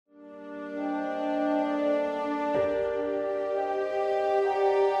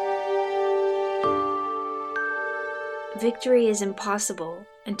Victory is impossible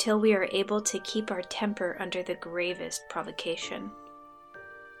until we are able to keep our temper under the gravest provocation.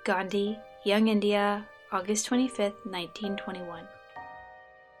 Gandhi, Young India, August 25, 1921.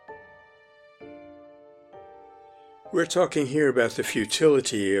 We're talking here about the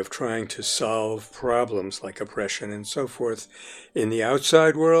futility of trying to solve problems like oppression and so forth in the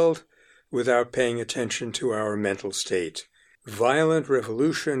outside world without paying attention to our mental state. Violent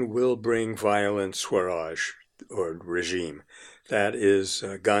revolution will bring violent Swaraj, or regime. That is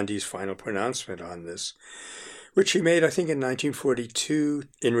Gandhi's final pronouncement on this, which he made, I think, in 1942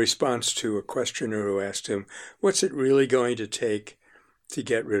 in response to a questioner who asked him, what's it really going to take to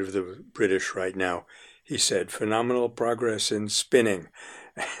get rid of the British right now? He said, phenomenal progress in spinning.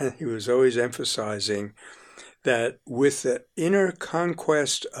 And he was always emphasizing that with the inner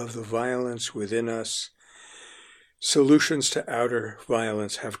conquest of the violence within us, solutions to outer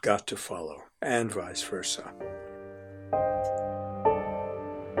violence have got to follow, and vice versa.